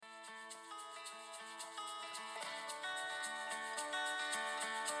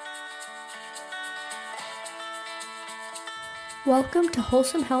Welcome to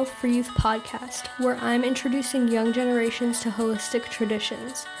Wholesome Health for Youth podcast, where I'm introducing young generations to holistic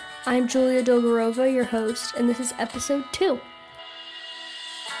traditions. I'm Julia Dulgerova, your host, and this is episode 2.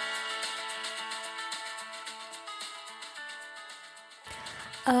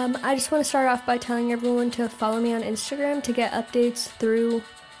 I just want to start off by telling everyone to follow me on Instagram to get updates through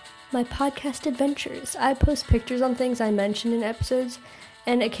my podcast adventures. I post pictures on things I mention in episodes,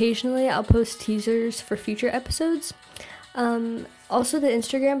 and occasionally I'll post teasers for future episodes. Also, the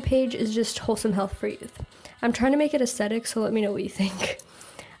Instagram page is just Wholesome Health for Youth. I'm trying to make it aesthetic, so let me know what you think.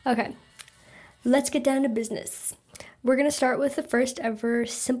 Okay, let's get down to business. We're going to start with the first ever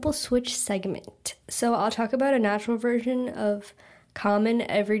Simple Switch segment. So I'll talk about a natural version of common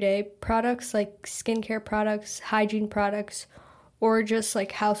everyday products like skincare products, hygiene products, or just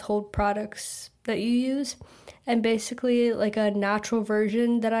like household products that you use, and basically like a natural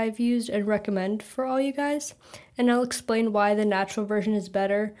version that I've used and recommend for all you guys. And I'll explain why the natural version is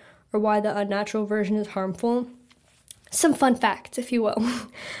better or why the unnatural version is harmful. Some fun facts, if you will.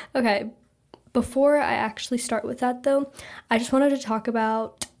 Okay, before I actually start with that though, I just wanted to talk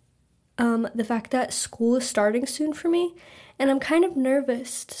about the fact that school is starting soon for me, and I'm kind of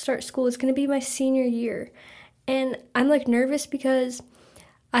nervous to start school. It's going to be my senior year, and I'm like nervous because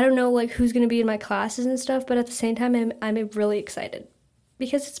I don't know like who's going to be in my classes and stuff, but at the same time I'm really excited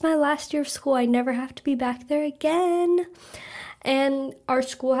because it's my last year of school. I never have to be back there again. And our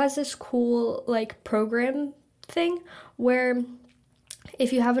school has this cool like program thing where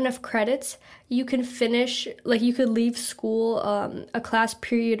if you have enough credits, you can finish, like you could leave school a class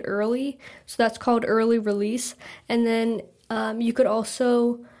period early. So that's called early release. And then you could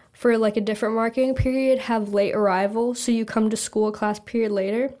also, for like a different marking period, have late arrival. So you come to school a class period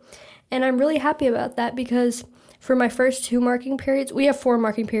later. And I'm really happy about that because for my first 2 marking periods, we have 4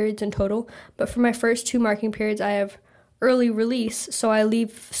 marking periods in total. But for my first 2 marking periods, I have early release. So I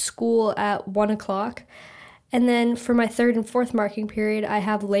leave school at 1 o'clock. And then for my 3rd and 4th marking period, I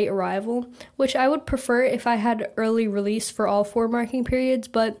have late arrival, which I would prefer if I had early release for all 4 marking periods,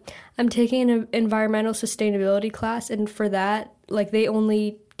 but I'm taking an environmental sustainability class, and for that, like they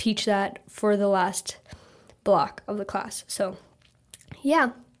only teach that for the last block of the class. So,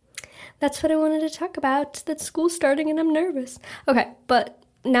 yeah, that's what I wanted to talk about. That school's starting and I'm nervous. Okay, but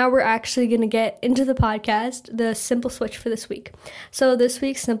now we're actually going to get into the podcast, the Simple Switch for this week. So this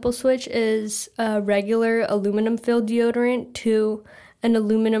week's Simple Switch is a regular aluminum-filled deodorant to an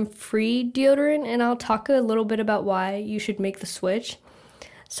aluminum-free deodorant, and I'll talk a little bit about why you should make the switch.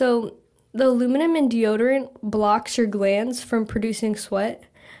 So the aluminum in deodorant blocks your glands from producing sweat,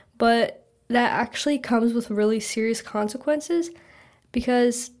 but that actually comes with really serious consequences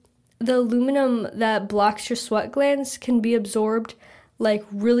because the aluminum that blocks your sweat glands can be absorbed like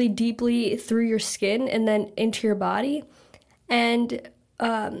really deeply through your skin and then into your body. And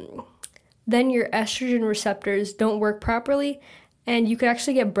then your estrogen receptors don't work properly, and you could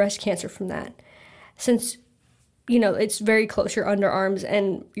actually get breast cancer from that since, you know, it's very close, your underarms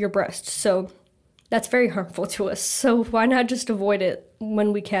and your breasts. So that's very harmful to us. So why not just avoid it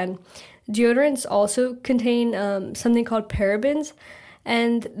when we can? Deodorants also contain something called parabens,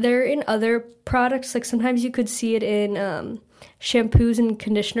 and they're in other products. Like sometimes you could see it in shampoos and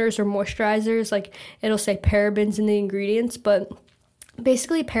conditioners or moisturizers, like it'll say parabens in the ingredients, but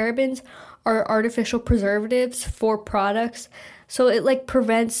basically parabens are artificial preservatives for products, so it like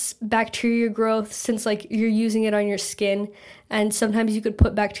prevents bacteria growth since like you're using it on your skin, and sometimes you could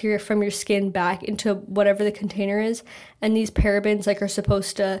put bacteria from your skin back into whatever the container is, and these parabens like are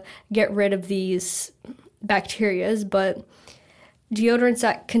supposed to get rid of these bacterias, but deodorants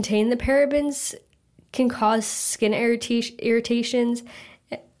that contain the parabens can cause skin irritations,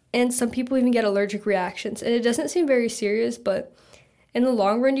 and some people even get allergic reactions. And it doesn't seem very serious, but in the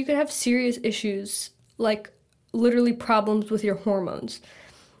long run, you could have serious issues, like literally problems with your hormones.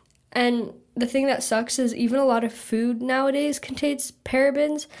 And the thing that sucks is even a lot of food nowadays contains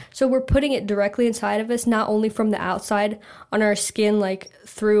parabens, so we're putting it directly inside of us, not only from the outside on our skin, like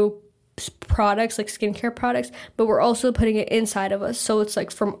through products, like skincare products, but we're also putting it inside of us, so it's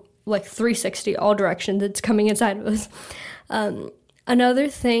like from like 360 all directions, it's coming inside of us. Another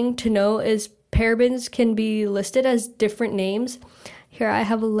thing to know is parabens can be listed as different names. Here I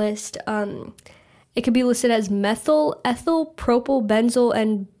have a list. It could be listed as methyl, ethyl, propyl, benzyl,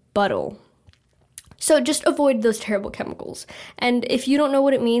 and butyl. So just avoid those terrible chemicals. And if you don't know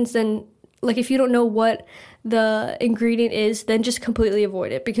what it means, then like if you don't know what the ingredient is, then just completely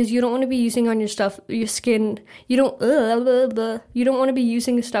avoid it, because you don't want to be using on your skin. You don't want to be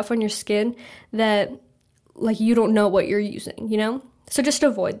using stuff on your skin that like you don't know what you're using, you know? So just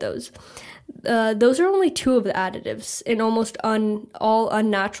avoid those. Those are only 2 of the additives in almost all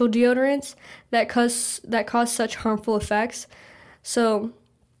unnatural deodorants that cause such harmful effects. So,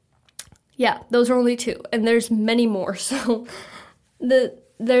 yeah, those are only 2, and there's many more. So,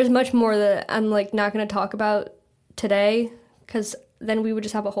 there's much more that I'm like not going to talk about today, because then we would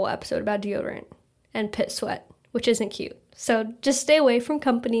just have a whole episode about deodorant and pit sweat, which isn't cute. So just stay away from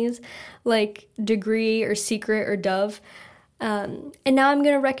companies like Degree or Secret or Dove. And now I'm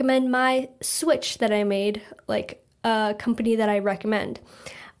going to recommend my switch that I made, like a company that I recommend.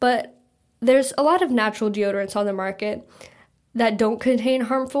 But there's a lot of natural deodorants on the market that don't contain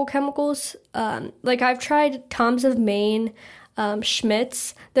harmful chemicals. Like I've tried Tom's of Maine,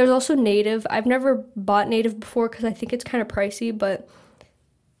 Schmidt's. There's also Native. I've never bought Native before because I think it's kind of pricey, but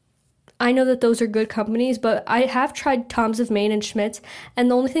I know that those are good companies. But I have tried Tom's of Maine and Schmidt's, and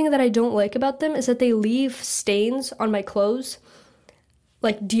the only thing that I don't like about them is that they leave stains on my clothes,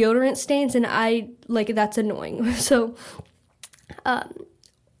 like deodorant stains, and that's annoying. So a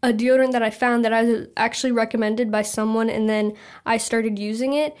deodorant that I found that I was actually recommended by someone, and then I started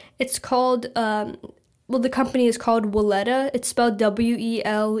using it. It's called the company is called Weleda. It's spelled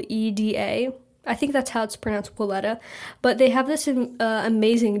Weleda. I think that's how it's pronounced, Weleda. But they have this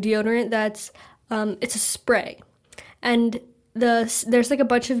amazing deodorant that's, it's a spray. And there's like a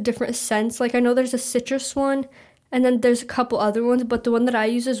bunch of different scents. Like I know there's a citrus one, and then there's a couple other ones, but the one that I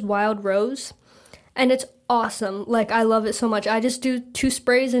use is Wild Rose. And it's awesome. Like I love it so much. I just do 2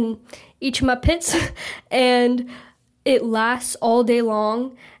 sprays in each of my pits, and it lasts all day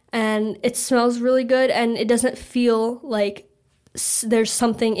long. And it smells really good, and it doesn't feel like there's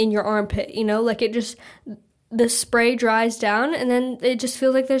something in your armpit, like the spray dries down, and then it just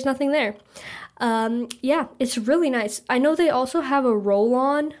feels like there's nothing there. Yeah, it's really nice. I know they also have a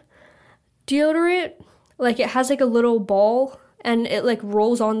roll-on deodorant, like it has like a little ball, and it like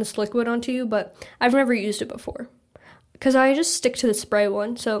rolls on this liquid onto you, but I've never used it before, because I just stick to the spray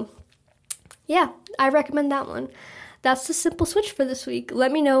one. So yeah, I recommend that one. That's the simple switch for this week.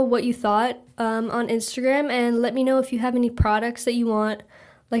 Let me know what you thought on Instagram, and let me know if you have any products that you want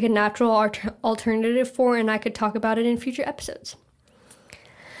like a natural alternative for, and I could talk about it in future episodes.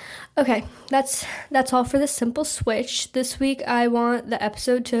 Okay, that's all for the simple switch. This week I want the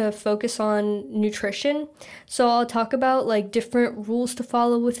episode to focus on nutrition. So I'll talk about like different rules to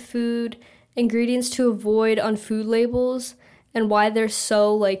follow with food, ingredients to avoid on food labels, and why they're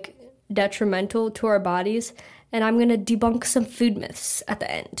so like detrimental to our bodies. And I'm going to debunk some food myths at the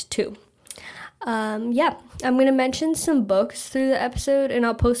end, too. I'm going to mention some books through the episode, and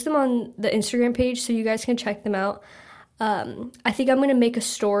I'll post them on the Instagram page so you guys can check them out. I think I'm going to make a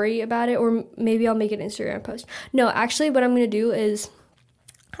story about it, or maybe I'll make an Instagram post. No, actually, what I'm going to do is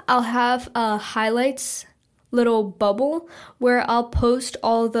I'll have a highlights little bubble where I'll post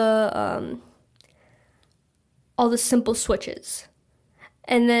all the simple switches.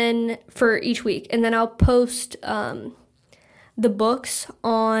 And then for each week, and then I'll post the books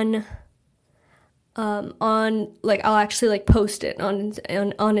on like I'll actually like post it on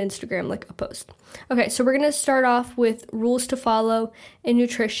Instagram, like a post. Okay, so we're gonna start off with rules to follow in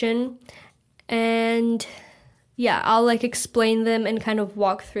nutrition, and yeah, I'll like explain them and kind of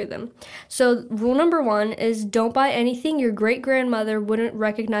walk through them. So rule number 1 is don't buy anything your great grandmother wouldn't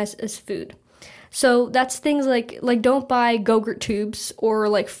recognize as food. So that's things like don't buy Go-Gurt tubes or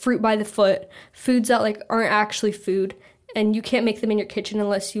like fruit by the foot, foods that like aren't actually food, and you can't make them in your kitchen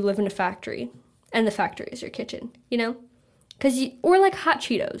unless you live in a factory, and the factory is your kitchen, or like hot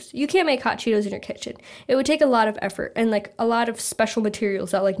Cheetos. You can't make hot Cheetos in your kitchen. It would take a lot of effort and like a lot of special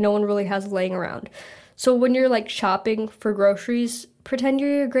materials that like no one really has laying around. So when you're like shopping for groceries, pretend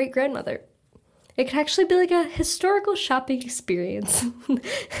you're your great grandmother. It could actually be like a historical shopping experience.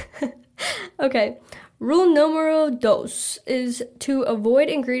 Okay, rule numero 2 is to avoid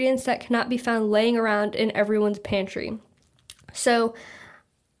ingredients that cannot be found laying around in everyone's pantry. So,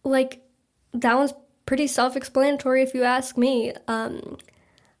 like, that one's pretty self-explanatory if you ask me.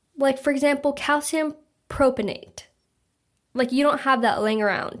 Like, for example, calcium propionate. Like, you don't have that laying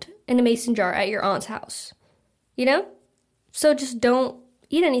around in a mason jar at your aunt's house, So just don't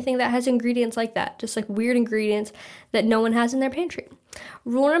eat anything that has ingredients like that, just like weird ingredients that no one has in their pantry.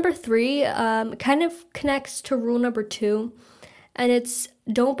 Rule number 3 kind of connects to rule number 2, and it's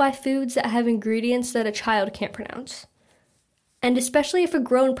don't buy foods that have ingredients that a child can't pronounce, and especially if a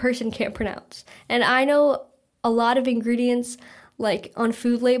grown person can't pronounce. And I know a lot of ingredients like on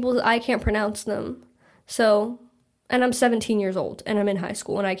food labels, I can't pronounce them. So, and I'm 17 years old and I'm in high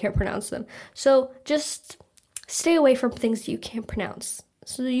school and I can't pronounce them. So just stay away from things you can't pronounce.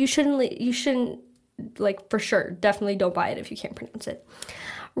 So you shouldn't like, for sure, definitely don't buy it if you can't pronounce it.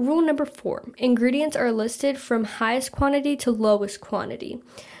 Rule number 4, ingredients are listed from highest quantity to lowest quantity.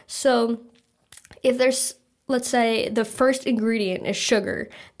 So if there's, let's say the first ingredient is sugar,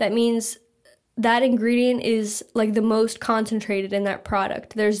 that means that ingredient is like the most concentrated in that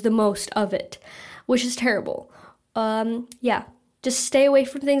product. There's the most of it, which is terrible. Just stay away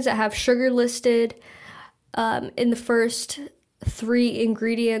from things that have sugar listed in the first 3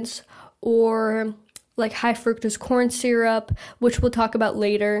 ingredients, or like high fructose corn syrup, which we'll talk about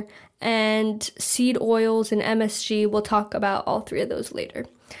later, and seed oils and MSG. We'll talk about all 3 of those later.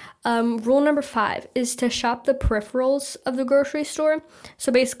 Rule number 5 is to shop the peripherals of the grocery store.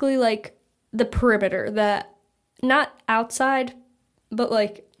 So basically like the perimeter, that not outside, but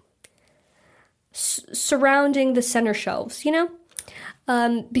like surrounding the center shelves,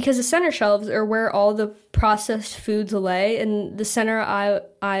 because the center shelves are where all the processed foods lay, and the center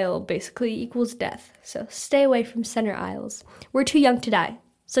aisle basically equals death. So stay away from center aisles. We're too young to die,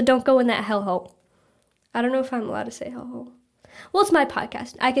 so don't go in that hellhole. I don't know if I'm allowed to say hellhole. Well, it's my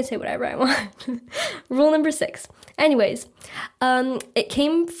podcast. I can say whatever I want. Rule number 6. Anyways, if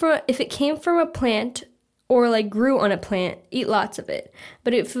it came from a plant or like grew on a plant, eat lots of it.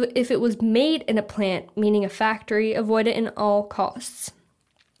 But if it was made in a plant, meaning a factory, avoid it in all costs.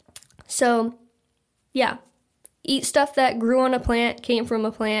 So, yeah, eat stuff that grew on a plant, came from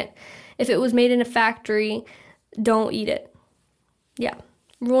a plant. If it was made in a factory, don't eat it. Yeah.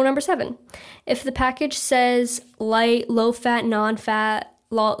 Rule number 7. If the package says light, low fat, non-fat,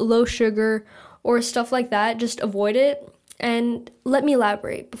 low sugar, or stuff like that, just avoid it. And let me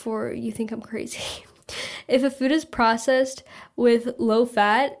elaborate before you think I'm crazy. If a food is processed with low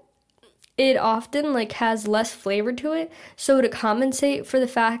fat, it often like has less flavor to it. So to compensate for the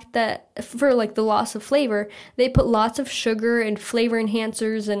fact that for like the loss of flavor, they put lots of sugar and flavor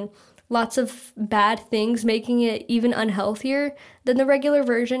enhancers and lots of bad things, making it even unhealthier than the regular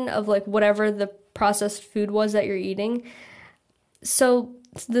version of like whatever the processed food was that you're eating. So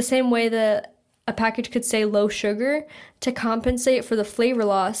the same way that a package could say low sugar, to compensate for the flavor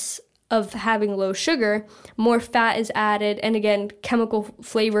loss of having low sugar, more fat is added, and again, chemical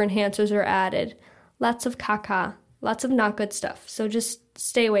flavor enhancers are added. Lots of caca, lots of not good stuff. So just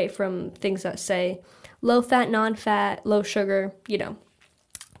stay away from things that say low fat, non-fat, low sugar,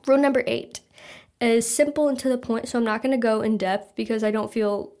 Rule number 8 is simple and to the point, so I'm not going to go in depth because I don't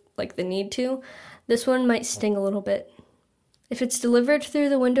feel like the need to. This one might sting a little bit. If it's delivered through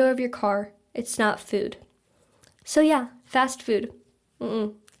the window of your car, it's not food. So yeah, fast food.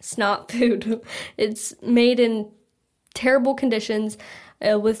 It's not food. It's made in terrible conditions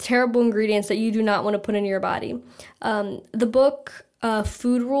with terrible ingredients that you do not want to put in your body. The book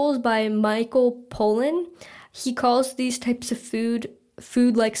Food Rules by Michael Pollan, he calls these types of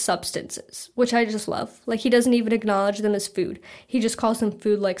food-like substances, which I just love. Like, he doesn't even acknowledge them as food. He just calls them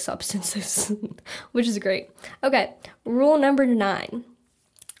food-like substances, which is great. Okay, rule number 9.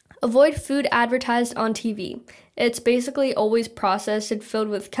 Avoid food advertised on TV. It's basically always processed and filled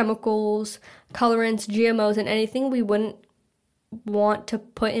with chemicals, colorants, GMOs, and anything we wouldn't want to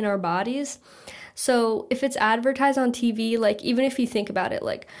put in our bodies. So if it's advertised on TV, like even if you think about it,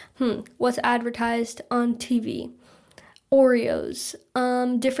 like, what's advertised on TV? Oreos,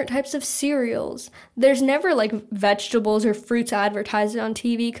 different types of cereals. There's never like vegetables or fruits advertised on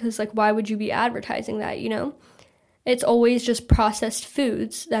TV because like why would you be advertising that, It's always just processed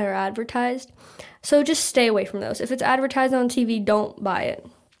foods that are advertised. So just stay away from those. If it's advertised on TV, don't buy it.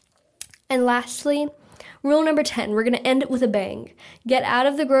 And lastly, rule number 10, we're going to end it with a bang. Get out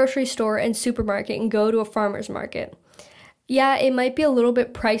of the grocery store and supermarket and go to a farmer's market. Yeah, it might be a little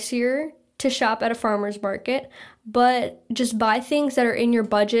bit pricier to shop at a farmer's market, but just buy things that are in your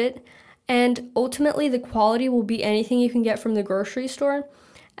budget, and ultimately the quality will be anything you can get from the grocery store.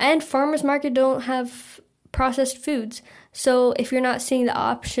 And farmer's market don't have processed foods, so if you're not seeing the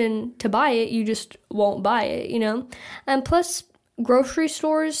option to buy it, you just won't buy it, And plus, grocery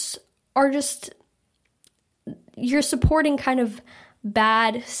stores are just, you're supporting kind of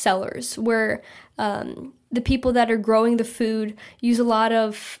bad sellers where the people that are growing the food use a lot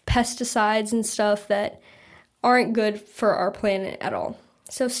of pesticides and stuff that aren't good for our planet at all.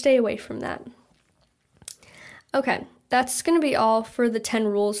 So stay away from that. Okay, that's going to be all for the 10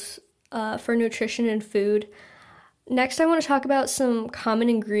 rules for nutrition and food. Next, I want to talk about some common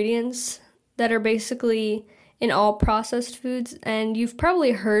ingredients that are basically in all processed foods, and you've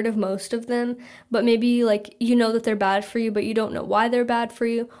probably heard of most of them, but maybe like you know that they're bad for you, but you don't know why they're bad for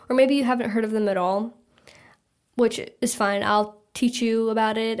you, or maybe you haven't heard of them at all, which is fine. I'll teach you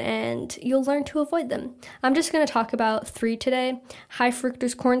about it and you'll learn to avoid them. I'm just going to talk about 3 today: high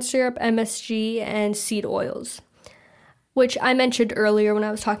fructose corn syrup, MSG, and seed oils. which I mentioned earlier when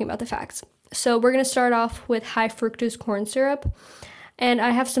I was talking about the facts. So we're going to start off with high fructose corn syrup, and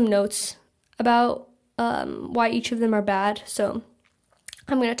I have some notes about why each of them are bad. So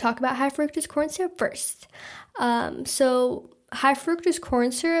I'm going to talk about high fructose corn syrup first. So high fructose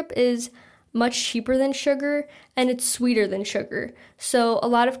corn syrup is much cheaper than sugar, and it's sweeter than sugar. So a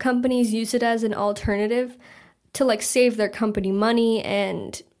lot of companies use it as an alternative to like save their company money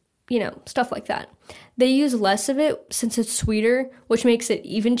and, stuff like that. They use less of it since it's sweeter, which makes it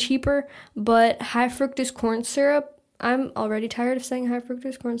even cheaper. But high fructose corn syrup, I'm already tired of saying high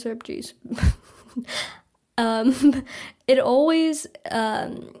fructose corn syrup, geez. It always,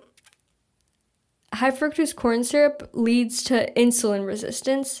 high fructose corn syrup leads to insulin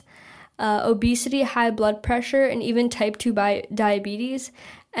resistance, obesity, high blood pressure, and even type 2 diabetes.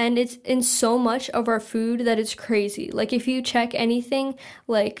 And it's in so much of our food that it's crazy. Like if you check anything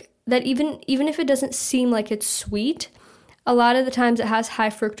like that, even if it doesn't seem like it's sweet, a lot of the times it has high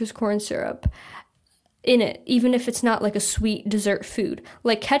fructose corn syrup in it, even if it's not like a sweet dessert food.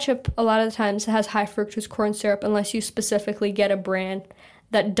 Like ketchup, a lot of the times it has high fructose corn syrup unless you specifically get a brand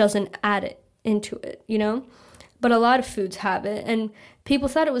that doesn't add it into it, But a lot of foods have it, and people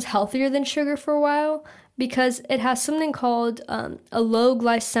thought it was healthier than sugar for a while because it has something called a low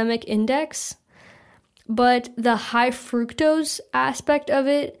glycemic index. But the high fructose aspect of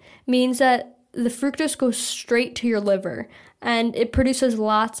it means that the fructose goes straight to your liver, and it produces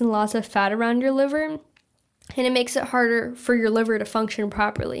lots and lots of fat around your liver, and it makes it harder for your liver to function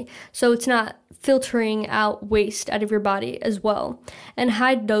properly. So it's not filtering out waste out of your body as well. And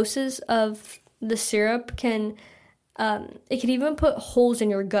high doses of the syrup can even put holes in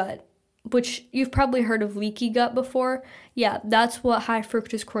your gut, which you've probably heard of leaky gut before. Yeah, that's what high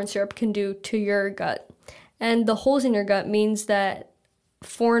fructose corn syrup can do to your gut. And the holes in your gut means that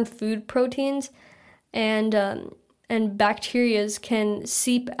foreign food proteins and bacterias can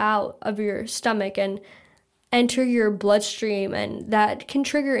seep out of your stomach and enter your bloodstream, and that can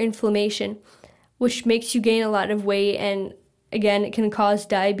trigger inflammation, which makes you gain a lot of weight, and again, it can cause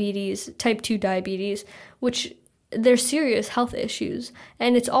diabetes, type 2 diabetes, which they're serious health issues,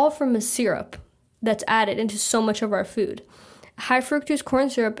 and it's all from a syrup that's added into so much of our food. High fructose corn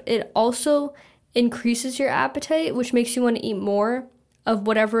syrup, it also increases your appetite, which makes you want to eat more of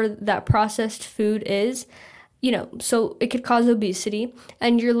whatever that processed food is, so it could cause obesity,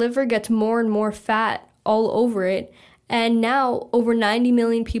 and your liver gets more and more fat all over it. And now over 90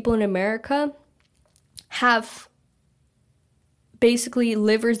 million people in America have basically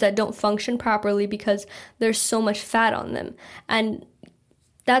livers that don't function properly because there's so much fat on them. And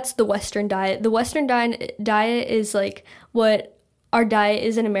that's the Western diet. The Western diet is like what our diet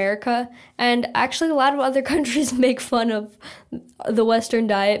is in America. And actually a lot of other countries make fun of the Western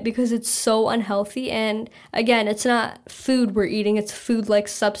diet because it's so unhealthy. And again, it's not food we're eating, it's food-like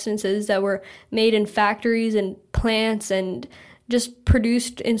substances that were made in factories and plants and just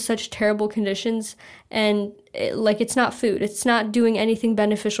produced in such terrible conditions. And it's not food. It's not doing anything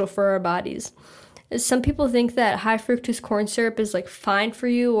beneficial for our bodies. Some people think that high fructose corn syrup is like fine for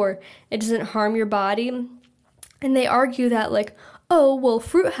you or it doesn't harm your body. And they argue that oh, well,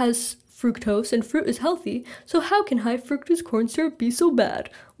 fruit has fructose and fruit is healthy, so how can high fructose corn syrup be so bad?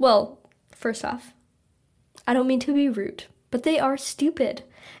 Well, first off, I don't mean to be rude, but they are stupid.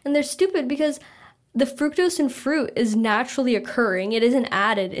 And they're stupid because the fructose in fruit is naturally occurring. It isn't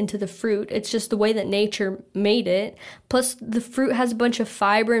added into the fruit. It's just the way that nature made it. Plus, the fruit has a bunch of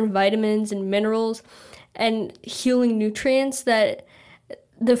fiber and vitamins and minerals and healing nutrients that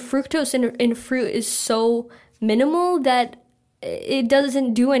the fructose in fruit is so minimal that it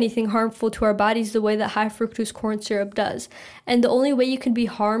doesn't do anything harmful to our bodies the way that high fructose corn syrup does. And the only way you can be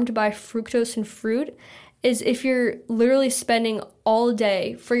harmed by fructose in fruit is if you're literally spending all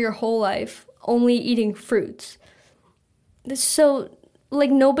day for your whole life only eating fruits. So,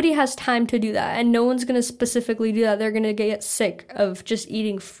 nobody has time to do that, and no one's going to specifically do that. They're going to get sick of just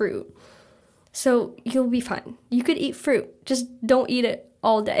eating fruit. So, you'll be fine. You could eat fruit, just don't eat it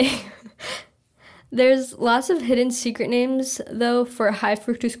all day. There's lots of hidden secret names, though, for high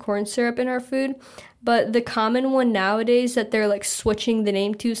fructose corn syrup in our food, but the common one nowadays that they're switching the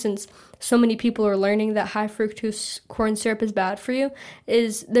name to, since so many people are learning that high fructose corn syrup is bad for you,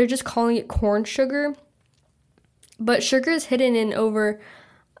 is they're just calling it corn sugar. But sugar is hidden in over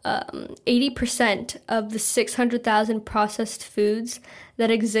 80% of the 600,000 processed foods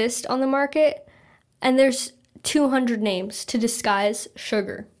that exist on the market, and there's 200 names to disguise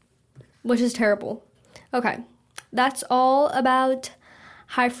sugar, which is terrible. Okay, that's all about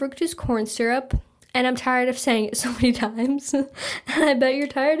high fructose corn syrup. And I'm tired of saying it so many times. And I bet you're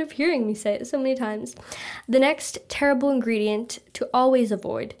tired of hearing me say it so many times. The next terrible ingredient to always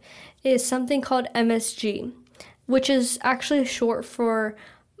avoid is something called MSG, which is actually short for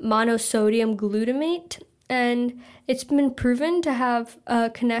monosodium glutamate. And it's been proven to have a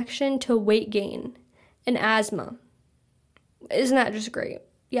connection to weight gain and asthma. Isn't that just great?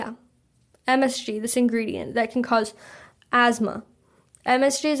 Yeah. MSG, this ingredient that can cause asthma.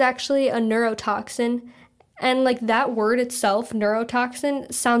 MSG is actually a neurotoxin, and like that word itself,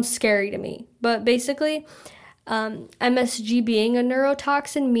 neurotoxin, sounds scary to me. But basically, MSG being a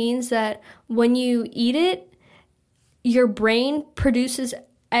neurotoxin means that when you eat it, your brain produces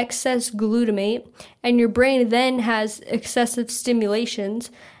excess glutamate, and your brain then has excessive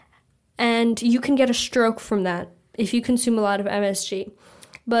stimulations, and you can get a stroke from that if you consume a lot of MSG.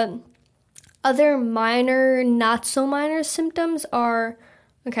 But other minor, not so minor symptoms are,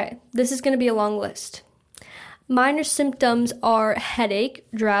 okay, this is going to be a long list. Minor symptoms are headache,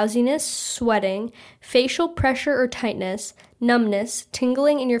 drowsiness, sweating, facial pressure or tightness, numbness,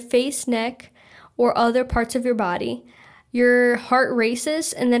 tingling in your face, neck, or other parts of your body. Your heart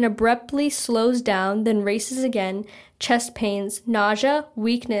races and then abruptly slows down, then races again, chest pains, nausea,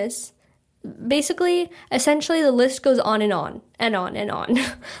 weakness. Basically, essentially, the list goes on and on and on and on.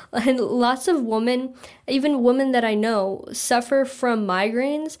 And lots of women, even women that I know, suffer from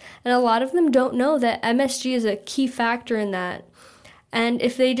migraines, and a lot of them don't know that MSG is a key factor in that. And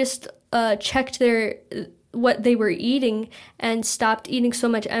if they just checked what they were eating and stopped eating so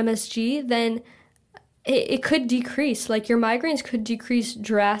much MSG, then it could decrease. Like, your migraines could decrease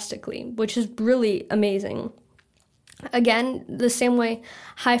drastically, which is really amazing. Again, the same way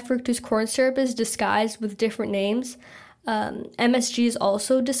high fructose corn syrup is disguised with different names, MSG is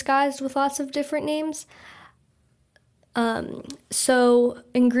also disguised with lots of different names. So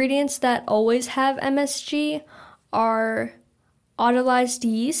ingredients that always have MSG are autolyzed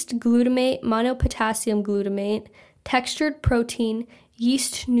yeast, glutamate, monopotassium glutamate, textured protein,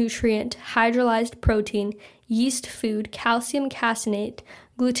 yeast nutrient, hydrolyzed protein, yeast food, calcium caseinate,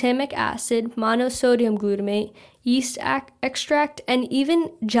 glutamic acid, monosodium glutamate, yeast extract, and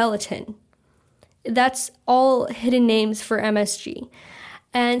even gelatin. That's all hidden names for MSG.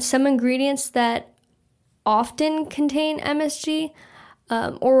 And some ingredients that often contain MSG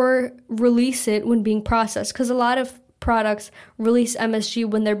or release it when being processed, because a lot of products release MSG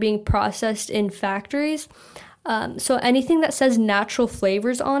when they're being processed in factories. So anything that says natural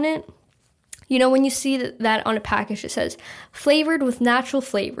flavors on it, you know, when you see that on a package, it says flavored with natural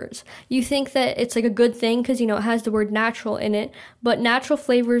flavors. You think that it's like a good thing because, you know, it has the word natural in it, but natural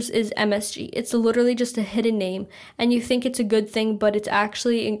flavors is MSG. It's literally just a hidden name, and you think it's a good thing, but it's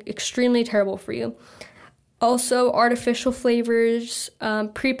actually extremely terrible for you. Also, artificial flavors,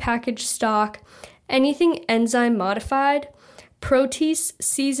 prepackaged stock, anything enzyme modified, protease,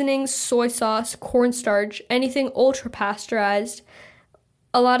 seasonings, soy sauce, cornstarch, anything ultra pasteurized.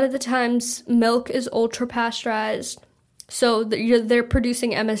 A lot of the times, milk is ultra pasteurized, so they're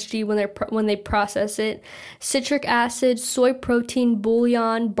producing MSG when they process it. Citric acid, soy protein,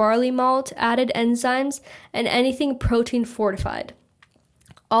 bouillon, barley malt, added enzymes, and anything protein fortified.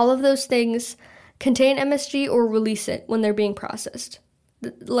 All of those things contain MSG or release it when they're being processed.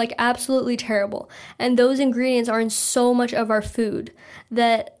 Like, absolutely terrible. And those ingredients are in so much of our food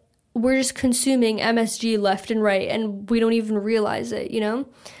that we're just consuming MSG left and right, and we don't even realize it, you know?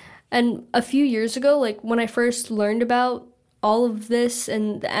 And a few years ago, like when I first learned about all of this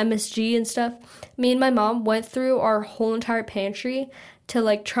and the MSG and stuff, me and my mom went through our whole entire pantry to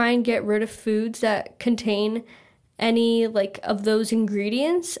like try and get rid of foods that contain any like of those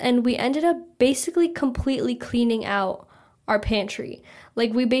ingredients, and we ended up basically completely cleaning out our pantry.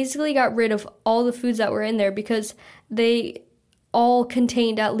 Like, we basically got rid of all the foods that were in there because they all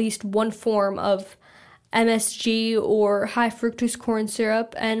contained at least one form of MSG or high fructose corn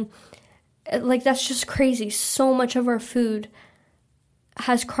syrup, and like, that's just crazy. So much of our food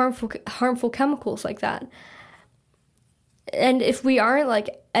has harmful chemicals like that, and if we aren't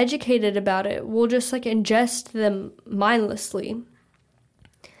like educated about it, we'll just like ingest them mindlessly.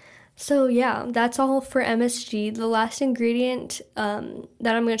 So yeah, that's all for MSG. The last ingredient that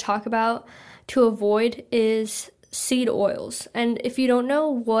I'm going to talk about to avoid is seed oils. And if you don't know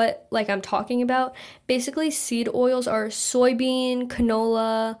what like I'm talking about, basically seed oils are soybean,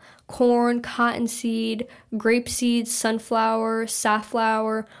 canola, corn, cottonseed, grapeseed, sunflower,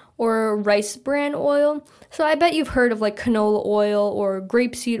 safflower, or rice bran oil. So I bet you've heard of like canola oil or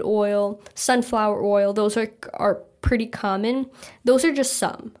grapeseed oil, sunflower oil. Those are pretty common. Those are just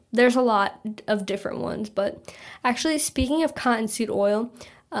some. There's a lot of different ones, but actually, speaking of cottonseed oil,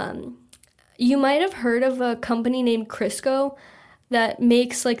 You might have heard of a company named Crisco that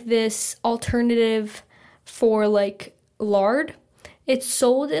makes like this alternative for like lard. It's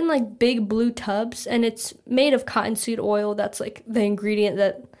sold in like big blue tubs, and it's made of cottonseed oil. That's like the ingredient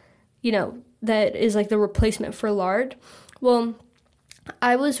that, that is like the replacement for lard. Well,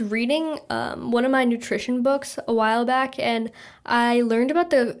 I was reading one of my nutrition books a while back, and I learned about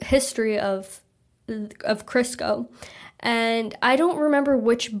the history of Crisco. And I don't remember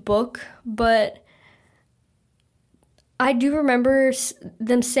which book, but I do remember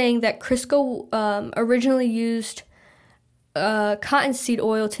them saying that Crisco originally used cottonseed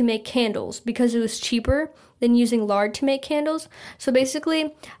oil to make candles because it was cheaper than using lard to make candles. So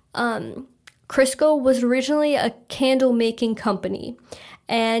basically, Crisco was originally a candle making company,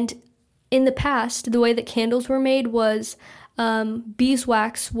 and in the past, the way that candles were made was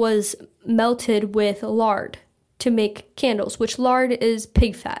beeswax was melted with lard to make candles, which lard is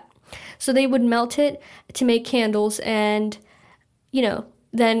pig fat. So they would melt it to make candles, and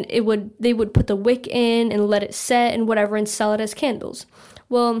then they would put the wick in and let it set and whatever and sell it as candles.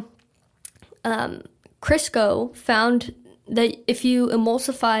 Well, Crisco found that if you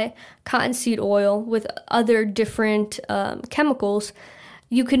emulsify cottonseed oil with other different chemicals,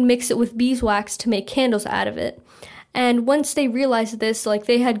 you can mix it with beeswax to make candles out of it. And once they realized this, like,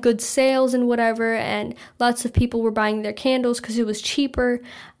 they had good sales and whatever, and lots of people were buying their candles because it was cheaper.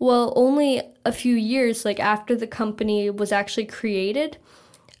 Well, only a few years, like, after the company was actually created,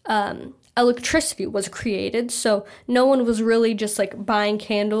 electricity was created, so no one was really just, like, buying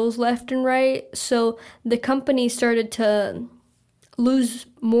candles left and right. So the company started to lose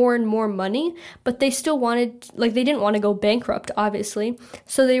more and more money, but they still wanted, like, they didn't want to go bankrupt, obviously.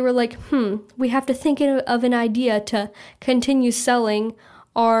 So they were like, we have to think of an idea to continue selling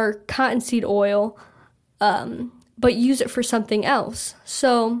our cottonseed oil, but use it for something else.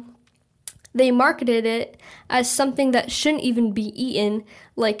 So they marketed it as something that shouldn't even be eaten,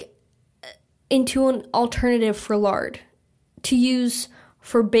 like, into an alternative for lard to use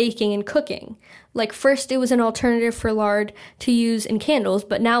for baking and cooking. Like, first it was an alternative for lard to use in candles,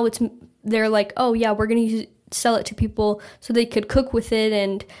 but now they're like, oh yeah, we're going to sell it to people so they could cook with it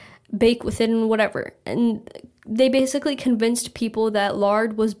and bake with it and whatever. And they basically convinced people that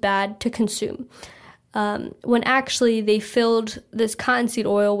lard was bad to consume, when actually they filled this cottonseed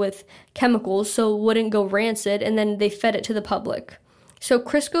oil with chemicals so it wouldn't go rancid, and then they fed it to the public. So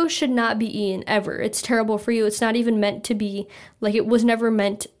Crisco should not be eaten ever. It's terrible for you. It's not even meant to be, like, it was never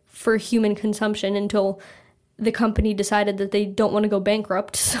meant for human consumption until the company decided that they don't want to go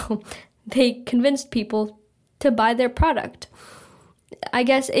bankrupt. So they convinced people to buy their product. I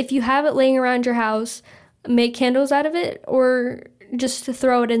guess if you have it laying around your house, make candles out of it, or just to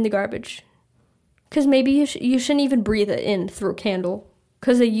throw it in the garbage. Because maybe you shouldn't even breathe it in through a candle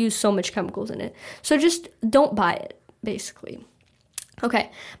because they use so much chemicals in it. So just don't buy it, basically.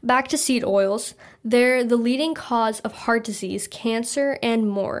 Okay, back to seed oils. They're the leading cause of heart disease, cancer, and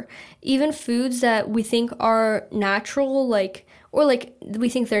more. Even foods that we think are natural, we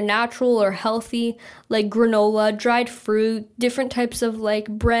think they're natural or healthy, like granola, dried fruit, different types of like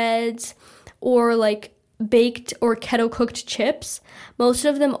breads, or like baked or kettle cooked chips. Most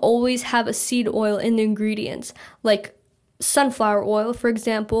of them always have a seed oil in the ingredients, like sunflower oil, for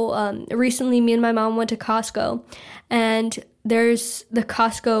example. Recently, me and my mom went to Costco, and there's the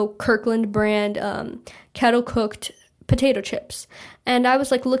Costco Kirkland brand kettle cooked potato chips. And I was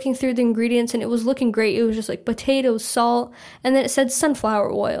like looking through the ingredients, and it was looking great. It was just like potatoes, salt, and then it said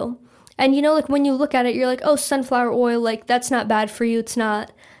sunflower oil. And like when you look at it, you're like, oh, sunflower oil, like that's not bad for you. It's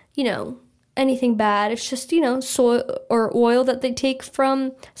not, anything bad. It's just, soy or oil that they take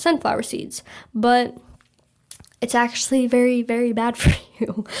from sunflower seeds. But it's actually very, very bad for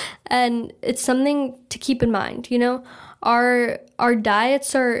you. And it's something to keep in mind, Our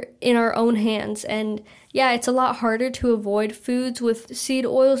diets are in our own hands, and yeah, it's a lot harder to avoid foods with seed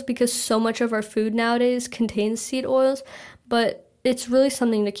oils because so much of our food nowadays contains seed oils, but it's really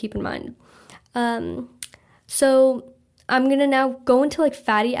something to keep in mind. So I'm going to now go into like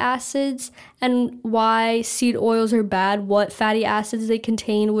fatty acids and why seed oils are bad, what fatty acids they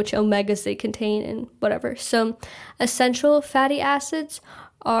contain, which omegas they contain, and whatever. So essential fatty acids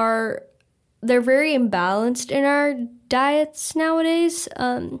they're very imbalanced in our diets nowadays.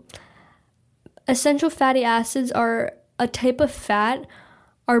 Essential fatty acids are a type of fat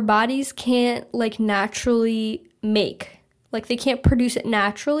our bodies can't like naturally make. Like they can't produce it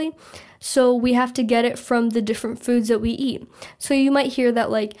naturally. So we have to get it from the different foods that we eat. So you might hear that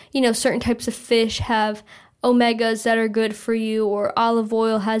like, certain types of fish have omegas that are good for you, or olive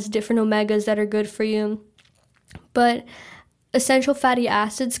oil has different omegas that are good for you. But essential fatty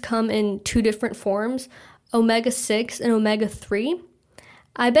acids come in two different forms, omega-6 and omega-3.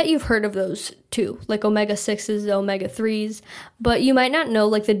 I bet you've heard of those too, like omega-6s, omega-3s, but you might not know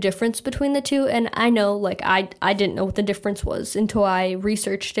like the difference between the two. And I know like I didn't know what the difference was until I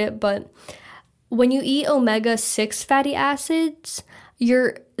researched it. But when you eat omega-6 fatty acids,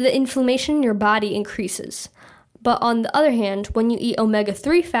 the inflammation in your body increases. But on the other hand, when you eat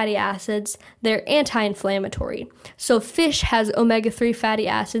omega-3 fatty acids, they're anti-inflammatory. So fish has omega-3 fatty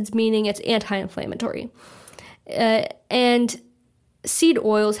acids, meaning it's anti-inflammatory. And seed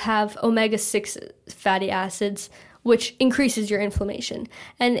oils have omega-6 fatty acids, which increases your inflammation.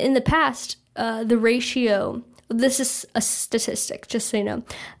 And in the past, the ratio, this is a statistic, just so you know,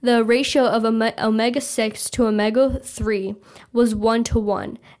 the ratio of omega-6 to omega-3 was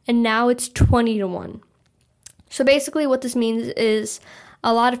 1-1, and now it's 20-1. So basically what this means is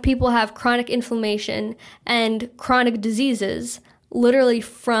a lot of people have chronic inflammation and chronic diseases literally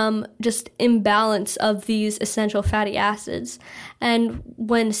from just imbalance of these essential fatty acids. And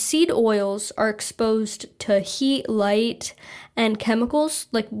when seed oils are exposed to heat, light, and chemicals,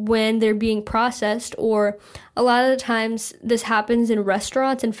 like when they're being processed, or a lot of the times this happens in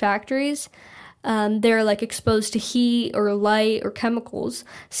restaurants and factories, they're like exposed to heat or light or chemicals,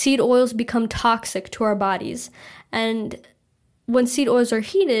 seed oils become toxic to our bodies. And when seed oils are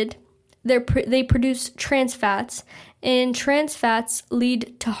heated, they produce trans fats, and trans fats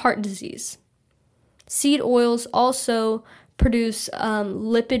lead to heart disease. Seed oils also produce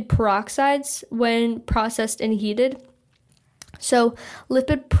lipid peroxides when processed and heated. So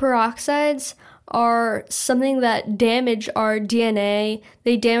lipid peroxides are something that damage our DNA.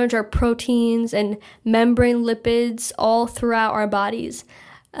 They damage our proteins and membrane lipids all throughout our bodies.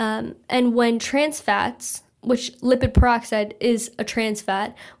 And when trans fats, which lipid peroxide is a trans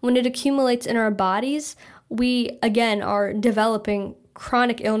fat, when it accumulates in our bodies, we again are developing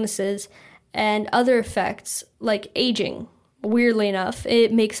chronic illnesses and other effects like aging. Weirdly enough,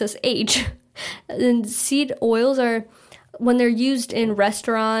 it makes us age. And seed oils are, when they're used in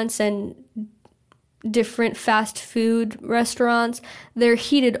restaurants and different fast food restaurants, they're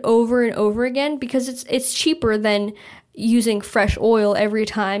heated over and over again because it's cheaper than using fresh oil every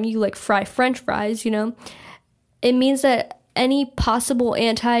time you like fry French fries, you know. It means that any possible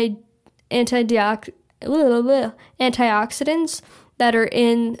antioxidants that are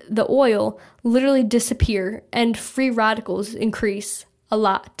in the oil literally disappear, and free radicals increase a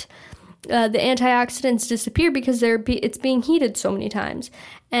lot. The antioxidants disappear because it's being heated so many times,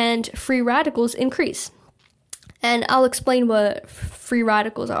 and free radicals increase. And I'll explain what free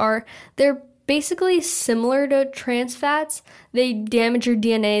radicals are. They're basically similar to trans fats. They damage your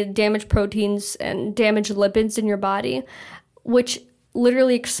DNA, damage proteins, and damage lipids in your body, which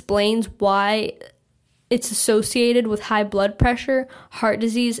literally explains why it's associated with high blood pressure, heart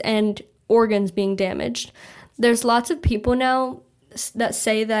disease, and organs being damaged. There's lots of people now that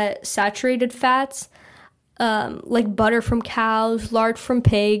say that saturated fats, like butter from cows, lard from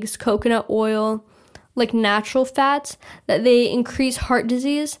pigs, coconut oil, like natural fats, that they increase heart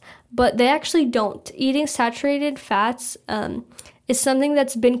disease, but they actually don't. Eating saturated fats is something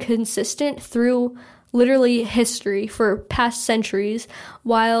that's been consistent through literally history for past centuries,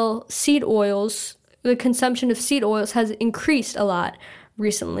 while seed oils, the consumption of seed oils has increased a lot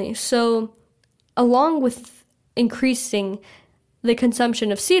recently. So along with increasing the consumption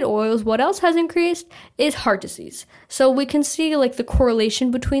of seed oils, what else has increased is heart disease. So we can see like the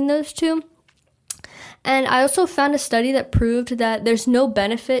correlation between those two. And I also found a study that proved that there's no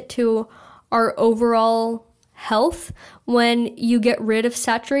benefit to our overall health when you get rid of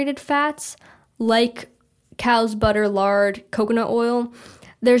saturated fats like cow's butter, lard, coconut oil.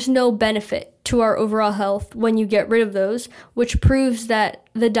 There's no benefit to our overall health when you get rid of those, which proves that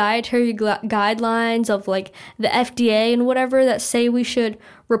the dietary guidelines of like the FDA and whatever that say we should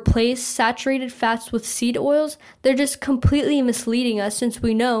replace saturated fats with seed oils, they're just completely misleading us, since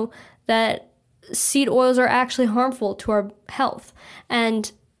we know that seed oils are actually harmful to our health,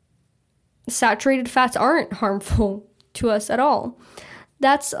 and saturated fats aren't harmful to us at all.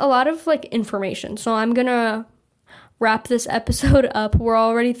 That's a lot of like information. So I'm gonna wrap this episode up. We're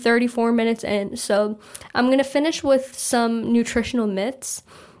already 34 minutes in, so I'm gonna finish with some nutritional myths.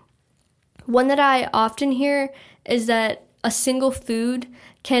 One that I often hear is that a single food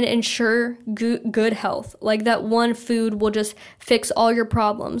can ensure good health, like that one food will just fix all your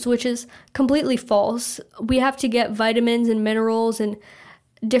problems, which is completely false. We have to get vitamins and minerals and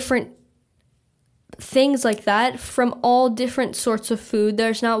different things like that from all different sorts of food.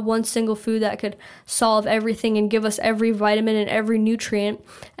 There's not one single food that could solve everything and give us every vitamin and every nutrient.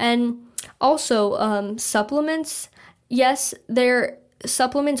 And also supplements, yes, their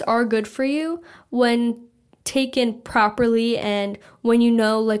supplements are good for you when taken properly, and when you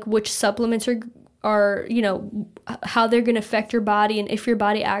know like which supplements are how they're going to affect your body and if your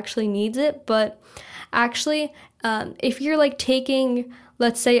body actually needs it. But actually, if you're like taking,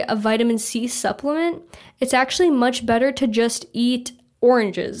 let's say, a vitamin C supplement, it's actually much better to just eat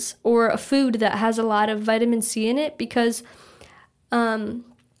oranges or a food that has a lot of vitamin C in it, because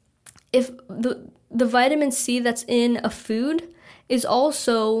if the vitamin C that's in a food is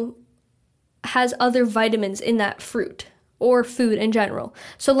also has other vitamins in that fruit or food in general.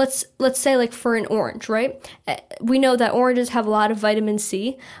 So let's say like for an orange, right? We know that oranges have a lot of vitamin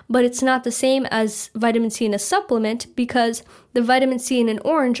C, but it's not the same as vitamin C in a supplement, because the vitamin C in an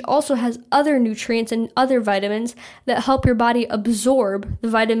orange also has other nutrients and other vitamins that help your body absorb the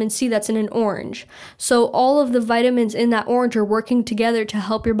vitamin C that's in an orange. So all of the vitamins in that orange are working together to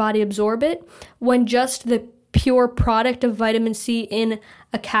help your body absorb it, when just the pure product of vitamin C in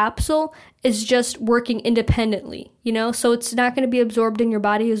a capsule is just working independently, so it's not going to be absorbed in your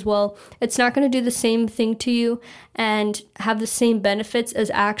body as well. It's not going to do the same thing to you and have the same benefits as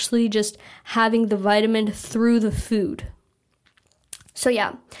actually just having the vitamin through the food. So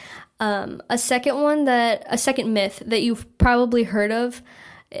yeah, a second myth that you've probably heard of,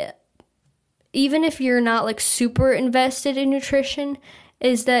 even if you're not like super invested in nutrition,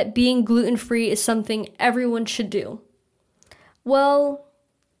 is that being gluten-free is something everyone should do. Well,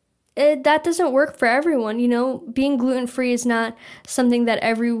 that doesn't work for everyone. Being gluten-free is not something that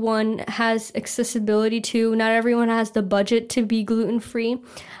everyone has accessibility to. Not everyone has the budget to be gluten-free.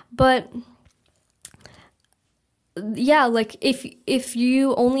 But yeah, like if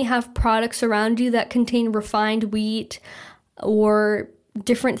you only have products around you that contain refined wheat or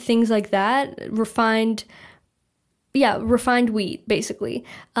different things like that, refined wheat, basically.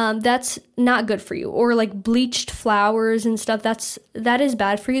 That's not good for you. Or like bleached flours and stuff, that is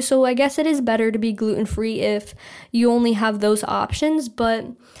bad for you. So I guess it is better to be gluten-free if you only have those options. But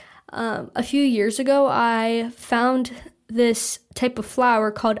a few years ago, I found this type of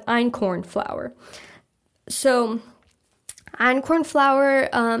flour called einkorn flour. So einkorn flour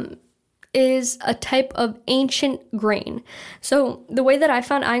is a type of ancient grain. So the way that I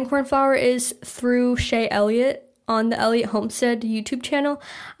found einkorn flour is through Shay Elliott on the Elliott Homestead YouTube channel.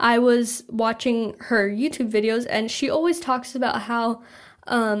 I was watching her YouTube videos, and she always talks about how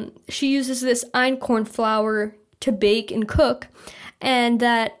she uses this einkorn flour to bake and cook, and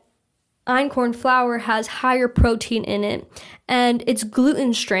that einkorn flour has higher protein in it, and its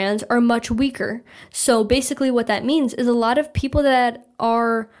gluten strands are much weaker. So basically what that means is a lot of people that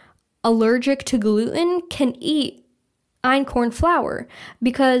are allergic to gluten can eat einkorn flour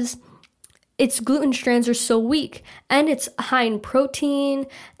because its gluten strands are so weak, and it's high in protein,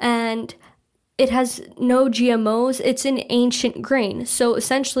 and it has no GMOs. It's an ancient grain. So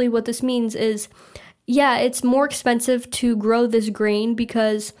essentially what this means is, yeah, it's more expensive to grow this grain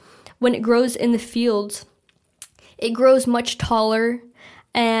because when it grows in the fields, it grows much taller,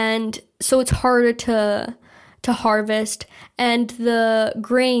 and so it's harder to harvest, and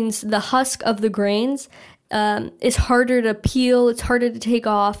the husk of the grains is harder to peel, it's harder to take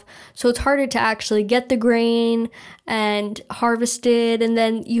off, so it's harder to actually get the grain and harvest it, and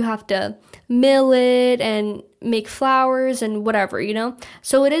then you have to mill it and make flours and whatever,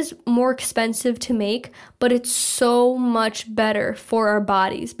 So it is more expensive to make, but it's so much better for our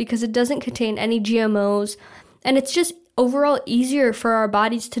bodies because it doesn't contain any GMOs, and it's just overall easier for our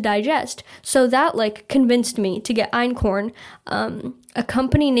bodies to digest. So that convinced me to get einkorn. A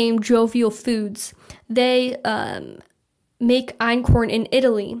company named Jovial Foods, they make einkorn in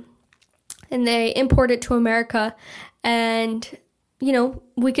Italy, and they import it to America, and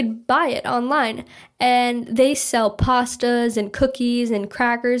we could buy it online, and they sell pastas and cookies and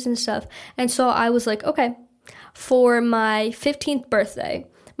crackers and stuff. And so I was like, okay, for my 15th birthday,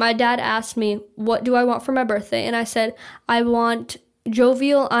 my dad asked me, what do I want for my birthday? And I said, I want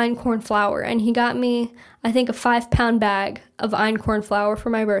Jovial einkorn flour. And he got me, I think, a 5-pound bag of einkorn flour for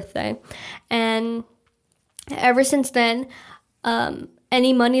my birthday. And ever since then,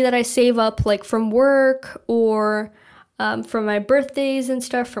 any money that I save up, from work or from my birthdays and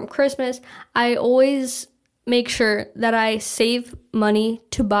stuff, from Christmas, I always make sure that I save money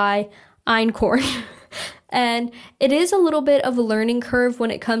to buy einkorn. And it is a little bit of a learning curve when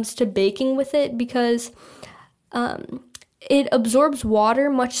it comes to baking with it because it absorbs water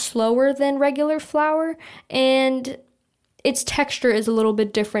much slower than regular flour, and its texture is a little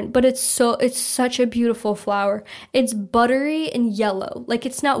bit different, but it's such a beautiful flour. It's buttery and yellow.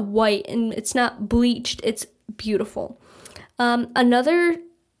 It's not white and it's not bleached. It's beautiful. Another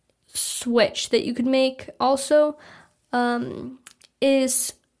switch that you could make also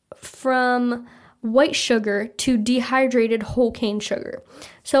is from white sugar to dehydrated whole cane sugar.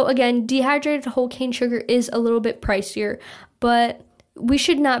 So again, dehydrated whole cane sugar is a little bit pricier, but we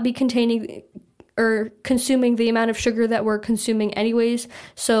should not be containing or consuming the amount of sugar that we're consuming anyways.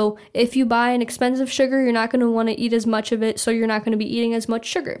 So if you buy an expensive sugar, you're not going to want to eat as much of it, so you're not going to be eating as much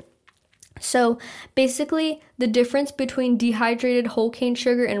sugar. So basically, the difference between dehydrated whole cane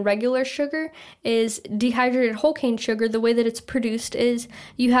sugar and regular sugar is dehydrated whole cane sugar, the way that it's produced is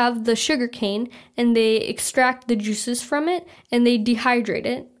you have the sugar cane and they extract the juices from it and they dehydrate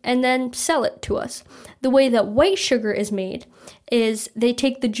it and then sell it to us. The way that white sugar is made is they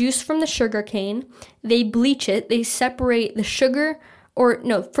take the juice from the sugar cane, they bleach it, they separate the sugar,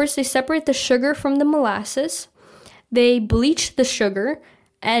 first they separate the sugar from the molasses, they bleach the sugar,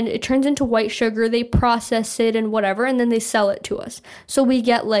 and it turns into white sugar, they process it and whatever, and then they sell it to us. So we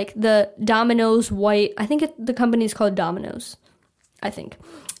get like the Domino's white, the company is called Domino's, I think.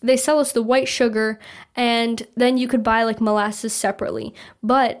 They sell us the white sugar, and then you could buy like molasses separately.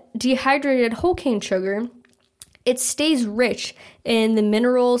 But dehydrated whole cane sugar, it stays rich in the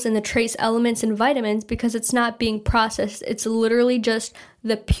minerals and the trace elements and vitamins because it's not being processed. It's literally just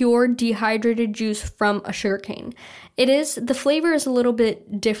the pure dehydrated juice from a sugar cane. The flavor is a little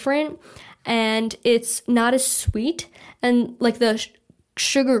bit different and it's not as sweet, and like the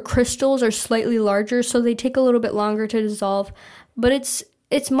sugar crystals are slightly larger, so they take a little bit longer to dissolve, but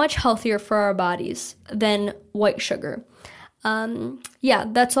it's much healthier for our bodies than white sugar.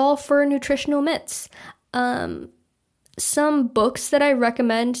 That's all for nutritional myths. Some books that I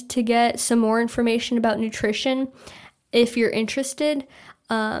recommend to get some more information about nutrition, if you're interested,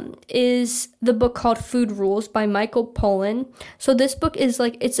 is the book called Food Rules by Michael Pollan. So this book is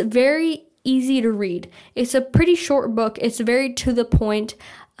it's very easy to read. It's a pretty short book. It's very to the point.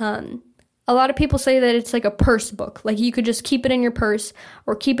 A lot of people say that it's like a purse book. Like you could just keep it in your purse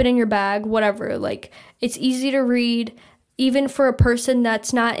or keep it in your bag, whatever. Like it's easy to read. Even for a person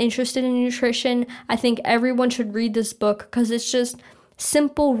that's not interested in nutrition, I think everyone should read this book because it's just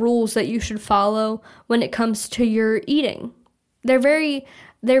simple rules that you should follow when it comes to your eating. They're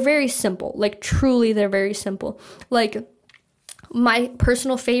very simple. Like truly, they're very simple. Like my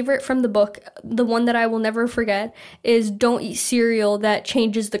personal favorite from the book, the one that I will never forget, is don't eat cereal that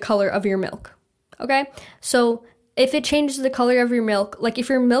changes the color of your milk. Okay? So if it changes the color of your milk, like if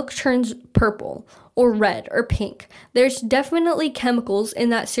your milk turns purple or red or pink, there's definitely chemicals in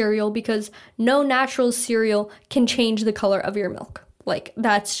that cereal because no natural cereal can change the color of your milk. Like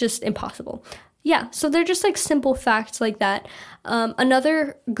that's just impossible. Yeah, so they're just like simple facts like that.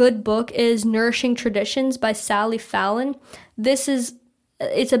 Another good book is Nourishing Traditions by Sally Fallon. It's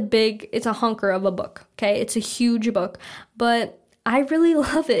a hunker of a book, okay? It's a huge book, but I really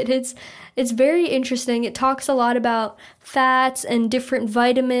love it. It's very interesting. It talks a lot about fats and different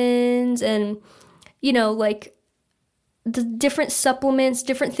vitamins and, like the different supplements,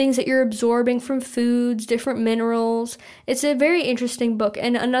 different things that you're absorbing from foods, different minerals. It's a very interesting book.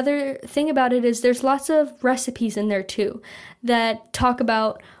 And another thing about it is there's lots of recipes in there too that talk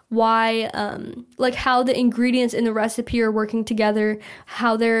about why, how the ingredients in the recipe are working together,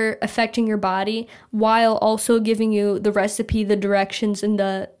 how they're affecting your body, while also giving you the recipe, the directions, and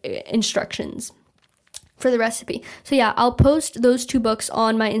the instructions for the recipe. So yeah, I'll post those two books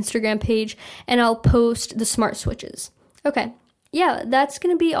on my Instagram page, and I'll post the smart switches. Okay, yeah, that's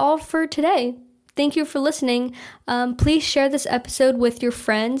going to be all for today. Thank you for listening. Please share this episode with your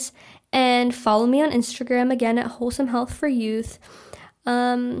friends, and follow me on Instagram again at Wholesome Health for Youth.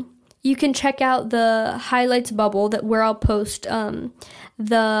 You can check out the highlights bubble where I'll post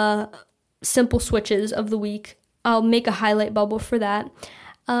the simple switches of the week. I'll make a highlight bubble for that.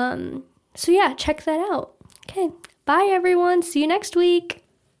 So yeah, check that out. Okay, bye everyone. See you next week.